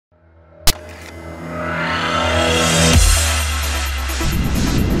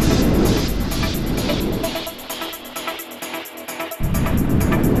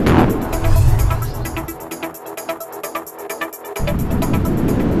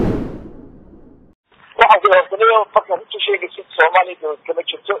iyo marka inta sheegaysid Soomaaliya dawlad kama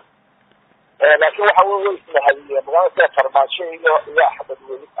jirto laakiin waxa weeye isla hadiyay magaalada farmaajo iyo xabad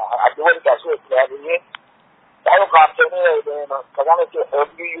weli cabdiwalkaas oo isla hadiyay waxay qaarteen inay magaalada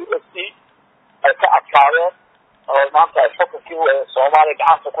xoogii USD ay ka adkaadeen oo maanta xukunkii Soomaaliya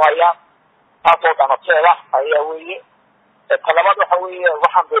gacanta ku hayaan taasoo dhanateeda ayaa weeye talabad waxa weeye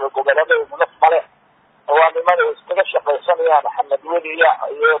waxaan diro gobolada munaf male oo nimada iskaga shaqaysanayaan Maxamed Weli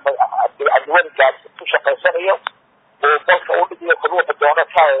iyo cabdiwalkaas ku shaqaysanayo oo dalka u dhigiyo quruxda doona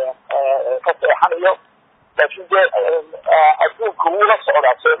ka seexanayo laakiin adduunka wuu la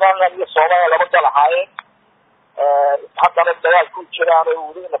socdaa Soomaaliya iyo Soomaaliya laba dal ahaayeen haddana dagaal ku jiraan oo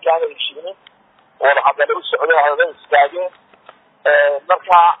weli makaan ay shinin oo haddana u socdaan oo istaageen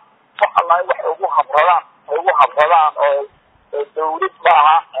marka wallahi wax ugu habradaan oo dawlad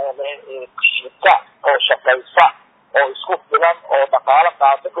maaha shirka oo shaqaysa oo isku filan oo dhaqaale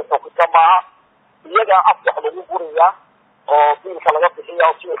qaata ku xukuma maaha iyaga afdax lagu guriya oo biilka laga bixiyo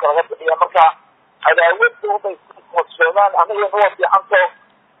oo shirka laga bixiyo marka cadaawadu bay ku socdaan anaga oo fiicanto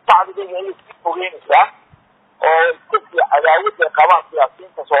bacdiga ay isku fogeynaysaa oo isku cadaawada qabaan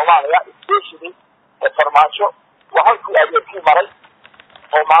siyaasiyiinta Soomaaliya especially farmaajo waxa ku adeegay maray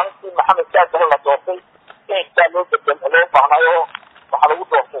oo maalintii Maxamed Saad la doortay inta loo baahnayo waxa lagu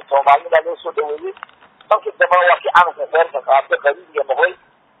doortay Soomaalida loo soo dhaweeyay markii dambe waa kii caanka reerka qaatay qadiga noqday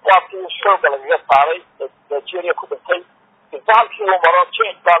waa kii shooga laga saaray Nigeria ku dhintay intaanki uu maro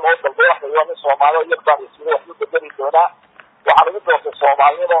jeedka loo dalbay waxa uu Soomaaliya yaqaan isla wax u bedeli doona waxa lagu doortay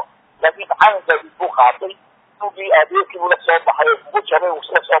Soomaalida laakiin caanka uu qaatay uu adeegkii uu la soo baxay uu jaray uu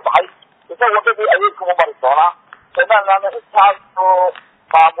soo baxay inta wadadii adeegku ma mari doona Soomaaliya intaas oo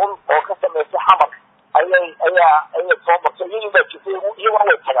maamul oo ka sameeyay xamar ayay soo martay inay jirtay iyaguna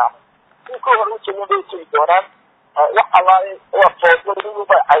way tagaan ku hor u jeedin doonaan wax allahay oo toosay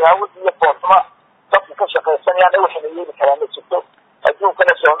cadaawad iyo foorma dadka ka shaqaysanayaan waxay yeeli karaan ma jirto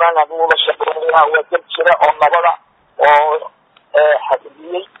adduunka Soomaaliya uu la shaqeeyaa waa dad jira oo nabada oo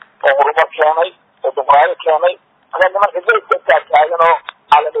xadiyay oo horumar keenay oo dumarayo keenay ana marka dadka ka taagan oo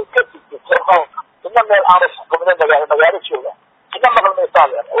caalamka ka tirsan inna meel aan shaqeynaa magaalo jooga inna maqalna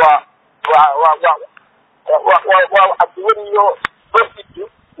Soomaaliya waa cabdiweliyo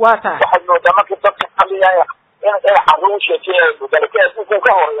waata waxay moodaa markii dadka xaliyaya in xaruusha dalkeedu ku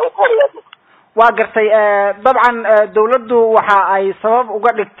ka horeeyo waa gartay dabcan dawladdu waxa ay sabab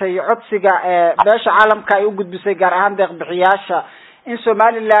uga dhigtay codsiga beesha caalamka ay u gudbisay gaar ahaan deeq bixiyaasha in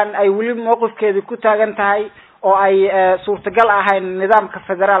Somaliland ay weli mowqifkeedu ku taagan tahay oo ay suurtagal ahayn nidaamka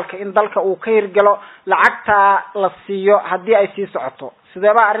federaalka in dalka uu ka hirgalo lacagta la siiyo hadii ay sii socoto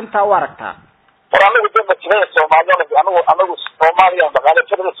sideeba arinta u aragtaa anagu dadka jira Soomaaliya anagu Soomaaliya dhaqaale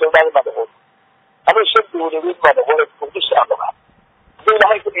federal Soomaaliya ma dhaho anagu shaqo wadaad ma dhaho Muqdisho anaga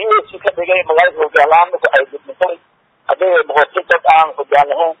ilaahay ku dhigay ka dhigay magaalada hogaalaan ku ay dibnay hadee boqortooy dad aan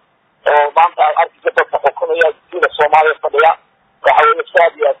hogaanahay oo maanta arkiga dadka xukumaya sida Soomaaliya fadhiya waxa weeye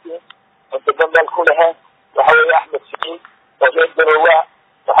saadiyasi inta bandal ku lahayn waxa weeye Ahmed Sidi oo Garowa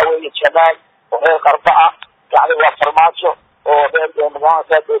waxa weeye Jamaal oo Qarba'a yani waa farmaajo oo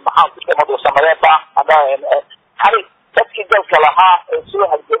magaalada maxaa ku timado sameeyay ada xarig dadkii dalka lahaa ee soo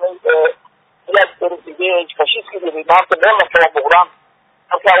halgamay ilaa dowladda fashiskii maanta meel la soo muuqdaan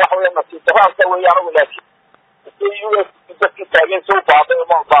marka waxa weeye nasiibadaas weeyaan oo laakiin US dadkii taageer soo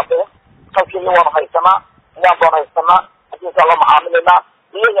baabay halkii waan haysanaa hadii la macaamilna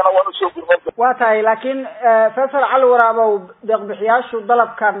iyagana waan u soo gurmay waa tahay laakiin Faysal Cali Waraabe deeq bixiyaashu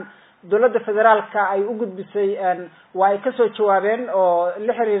dalabkan dawladda federaalka ay u gudbisay way ka soo jawaabeen oo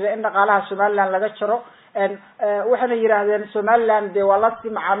la xiriira in dhaqaalaha Somaliland laga jaro waxana yiraahdeen Somaliland waa la si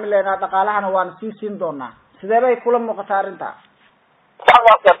macaamileena dhaqaalahana waan sii siin doonaa sidee bay kula muuqataa arinta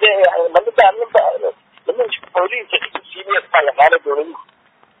waxa kadib min police xisbiyeed ma yaqaan dawladdu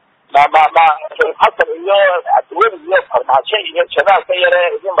ma hatta iyo adduun iyo farmaajo iyo shabaab ka yare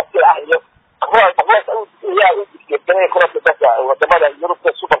idin markii ah iyo aqoon uu yaa u digtay kula dadka wadamada Yurub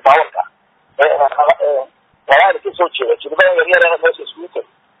super power-ka waxay ku soo jeedaan yar meesha isku tahay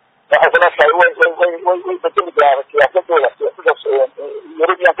waxa kala tahay way bedeli doonaan siyaasadooda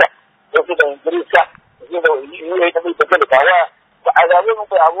Yurubiyanka sida Ingiriiska sida UAE ay bedeli doonaan cadaawadu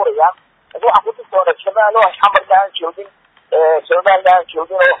bay abuurayaan waxa ku tusoo Soomaaliya oo xamarkaan joogin Soomaaliya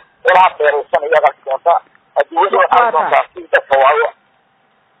joogin oo la beeraysan iyaga doonta adduunka waxa ka fawaayo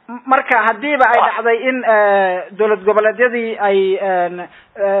marka hadiiba ay dhacday in dawlad goboleedyadii ay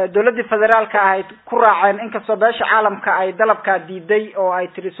dawladda federaalka ahayd ku raaceen inkastoo beesha caalamka ay dalabka diiday oo ay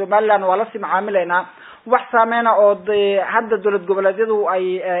tiri Somaliland waa la si macaamileena wax saameena oo hadda dawlad goboleedyadu ay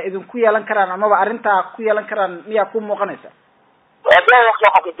idinku yeelan karaan ama arinta ku yeelan karaan miya ku muuqanaysa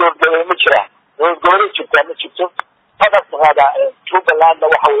waxa ku dawladda ma jira دول جبتها من جبته هذا هذا شوف الآن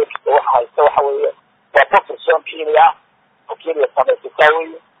وحوي وبروفيسور كيمياء وكيمياء طبعا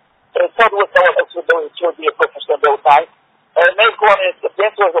تساوي صار وصل الأسود دول تشوفي بروفيسور دول تاعي ما يكون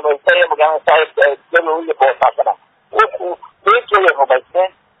بينتو زي ما مجال صاحب دول يبغى بينتو يا ربيتين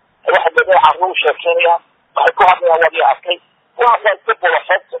واحد بدأ عروش كيمياء وحكوا عن ودي عسكري واحد يكتب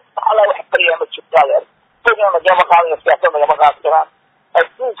وحط على واحد طريقة متشابهة كنا مجال قاعدين نسافر مجال قاعدين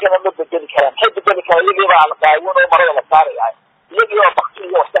السوق كان مدة كذا كلام حد كذا كلام يجي على قايون ومرة ولا صار يعني يجي وقتي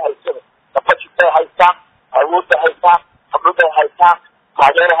وسهل السنة تبغى تشتري هايسان عروض هايسان حدود هايسان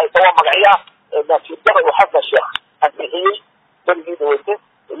حاجة هايسان مقعية الناس يقدروا يحفظ الشيخ هي تلقي دوته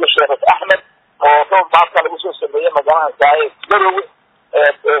الشيخ أحمد وطبعا بعض الوسوس السرية مجال ساي ضروري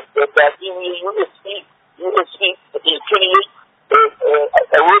تأتيني USB الكلية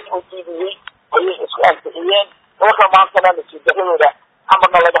أود تي في السؤال وكان ما كان نسيبه ده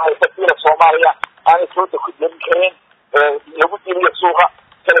عملنا لها تفسير الصومالية أنا صوت كل كريم يقول لي السوق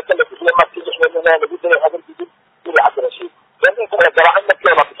كلا في لما تيجي لنا نقول لي هذا الجديد اللي عبد الرشيد لأن كلا جراح إنك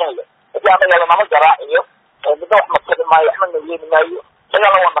كلا بتكلم إذا أنا يلا ما جراح إياه بدنا إحنا كذا ما يحمل نجيب ما يو يلا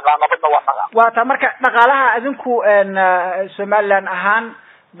وانا بدنا وانا وتمرك dhaqaalaha adinku Somaliland ahaan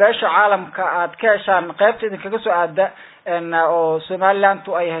beesha caalamka aad ka heshaan qaybta idinkaga soo aada oo Somaliland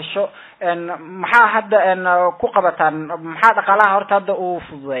ay hesho maxaa hadda ku qabataan maxaa dhaqaalaha horta hadda uu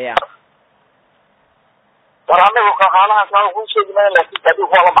fududeeyaa waraanaha dhaqaalaha ka uu sheegay laakiin kadib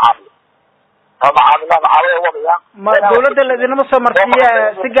wala macaamilada wadiya ma dawladda ladina soo martiya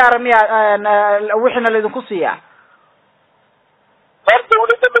si gaar ah wixina ladinku siiyaa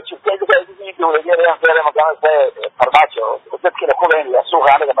dawladda ma jirto idinka dawladda ay xeeran magan farmaajo dadkina ku leeyahay suuqa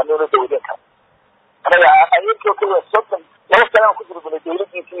anaga ma noo dawladda ka anaga ayinka ku sabtan laba sano ku jiro dawladda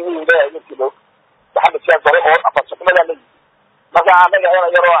si weeyay ayinka loo waxa la sheegay oo afasmada la maga anaga ayna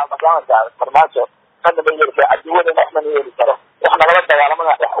yaro magan farmaajo kada ma yeelka adduunka waxna yeeli karo waxna laga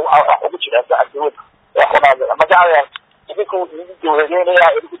dagaalamada wax ugu jira adduunka waxna maga idinku dawladda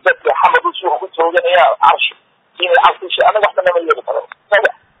ay idinku dadka xamadu suuqa ku jooganaya arsh إن العصيش أنا واحدة من يجي ترى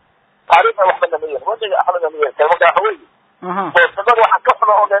سبع تعرفنا واحدة من يجي وين أحد من يجي كلام قهوي فصدق واحد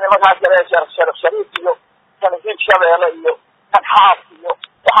كفنا هون يعني ما قاعد شرف شريف يو كان يجيب شبه يلا يو كان حاف يو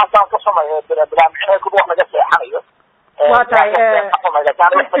وحاسان كفنا بلا محنا كل واحد جالس يحنيه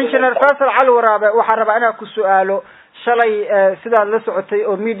إنجنير فيصل على ورابه وحرب أنا كسؤاله شلي سيدا لسعتي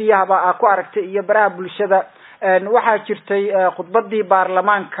أو ميديا بقى أكو عرفتي يبراب بالشدة waxaa jirtay khudbadii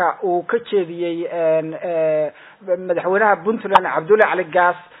baarlamaanka uu ka jeediyay madaxweynaha Puntland Cabdulle Cali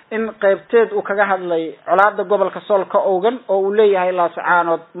Gaas in qaybteed uu kaga hadlay colaadda gobolka Soolka Oogan oo uu leeyahay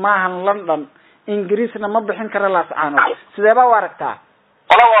Laascaanood maahan London Ingiriisna ma bixin kara Laascaanood sidee baa aragtaa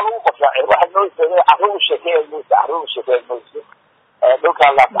wala lagu qofay waxa noo sheegay arruun sheegay dhulka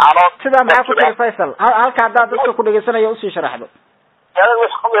Laascaanood sida maxaa ku tiri Faysal halka hadda dadka ku dhageysanayo u sii sharaxdo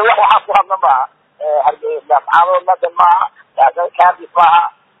waxa ku hadlama Laascaanood ma كادب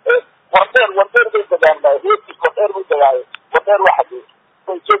فيها وردير بيتجان وردير بيتجان وردير واحد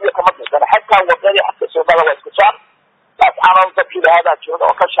بيجي كمان أنا حتى وردير حتى سوبر واسكتشار Laascaanood dadkii hada jooga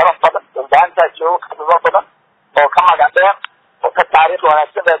oo ka sharaf badan dalbaanta jooga ka badan oo kama gaadeen oo ka taariikh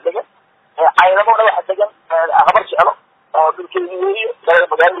wanaagsan degan ayadoo waxa degan habar jecelo oo dulkeedii iyo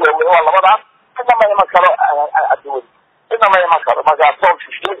magaalada weyn waa labadaas inta ma iman karo adduun inta ma iman karo magaasoo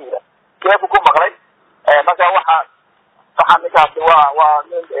shishadiina keebu ku maqlay marka waxa ninkaasi waa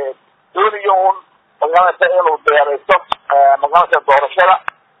nin dooniyoon magaalada inuu beeraysto magaalada doorashada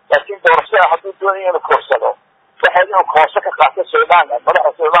laakiin doorashada hadduu doonayo inuu korsado waxaynu koosho ka qaatay Soomaaliya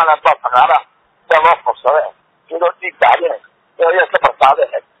madaxa Soomaaliya baa taqaana loo korsado sidoo diig tacliin ee ka bartaaday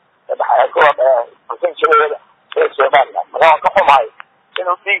waxay ku waxaan jeedaa Soomaaliya magaalo ka xumaay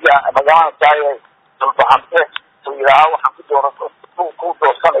inuu diiga magaalada taayay dalbaxante ilaa waxaan ku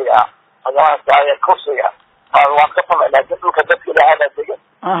doorsanaya magaalada taayay kursiga waan ka xumaay laakiin dhulka dadka ilaahay degan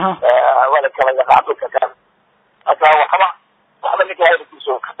wala kala yaqaan ka kan aka waxba ninka ay ku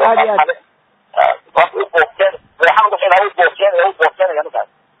soo kaxay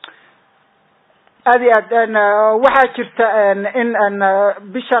aad waxaa jirta in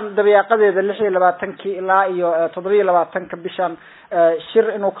bishan dabiiqadeeda 26 ilaa iyo 27 bishan shir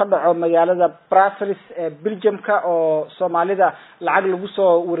inuu ka dhaco magaalada Brussels ee Belgiumka oo Soomaalida lacag lagu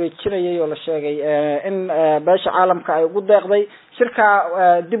soo wareejinayay oo la sheegay in beesha caalamka ay ugu deeqday shirka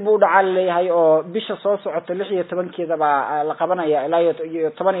dib u dhacal leeyahay oo bisha soo socota 16keeda baa la qabanaya ilaa iyo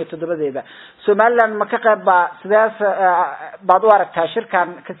 17deeda Somaliland ma ka qayb ba sidaas baad u aragtaa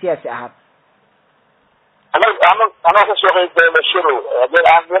shirkan ka siyaasi ahaan أنا كشغل بمشروع غير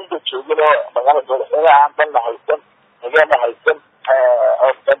عن بلد شغله مجال غير عن بلد هيكل مجال هيكل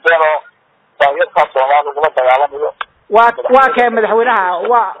أو تديره تغير dadka Soomaaliyeed uga dagaalamayo waa kee madaxweynaha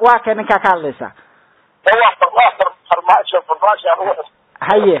waa kee ninka ka hadlaysa farmaajo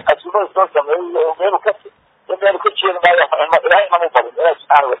haye asubay soo sameeyay meel ka jeedo ilaahay ma badin ilaahay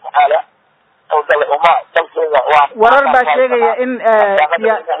subhanahu wa ta'ala oo dal uma dalkeeda warar baa sheegaya in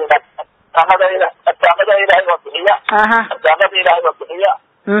taamada ilaahay waa bixiya taamada ilaahay waa bixiya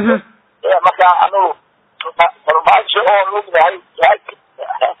marka anu farmaajo oo lugnahay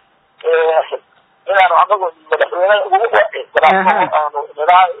inaanu anagu madaxweynaha ugu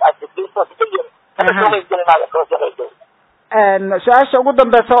su-aasha ugu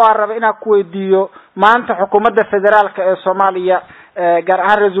dambeysa oo aan raba inaan ku weydiiyo maanta xukuumadda federaalka ee Soomaaliya gaar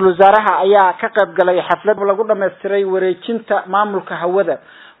ahaan ra-iisul wasaaraha ayaa ka qayb galay xaflad lagu dhameystiray wareejinta maamulka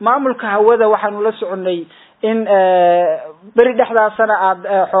hawada waxaanu la soconay in beri dhexdaasana aad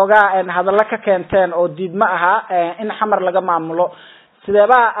xoogaa hadallo ka keenteen oo diidma aha in xamar laga maamulo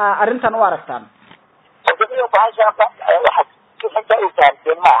sideeba arrintan u aragtaan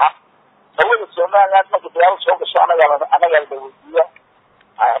hawada Soomaaliya marka diyaar soo gasho anaga weydiiyo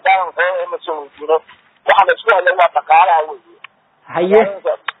hadaan ma soo weydiino waxa la isku hayo waa dhaqaalaha weeye haye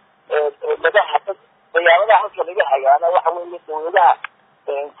laga hadda diyaaradaha halka laga hayana waxa weeye dawladaha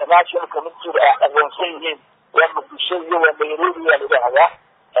international community aqoonsiyiin waa muqdisho iyo waa Nairobi laga hayaa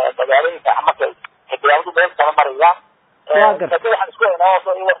magaalooyinka marka diyaaradu meel kala maraya waxaan isku haynaa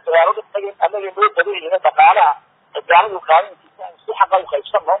oo diyaaradu tagay anaga noo badiyay dhaqaalaha diyaaradu qaadankiisa si xaq u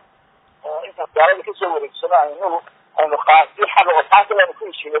qaybsano inta diyaarada ka soo wareegsanayno aynu qaasi xaq oo taasoo ku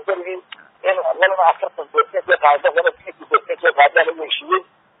heshiiyo berigi in lana afartan dadka qaado wala dadka qaado la heshiiyay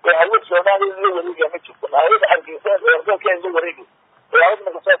ee hawada Soomaaliya iyo waliga ma jirto hawada hargeysa ee dalkeeda wareegi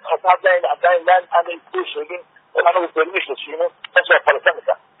diyaarada ma soo qaadayaan aan ku sheegin in anagu permission siino taasoo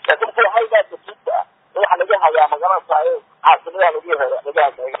falsanka laakiin ku hayda dadka waxa laga hayaa magaalada caasimada laga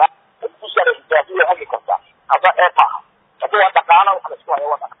hayaa ku sare xisaabiyo hagi karta aba waa dhaqaalaha waxa la isku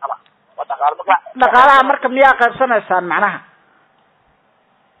hayo dhaqaalaha marka miyaa qaybsanaysaan macnaha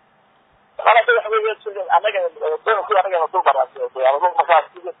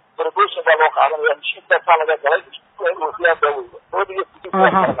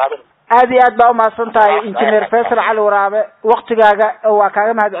aad iyo aad baa umahadsan tahay injineer Faysal Cali Waraabe waqtigaaga waa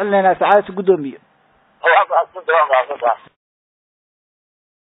kaaga mahad celinayna saacadda gudoomiye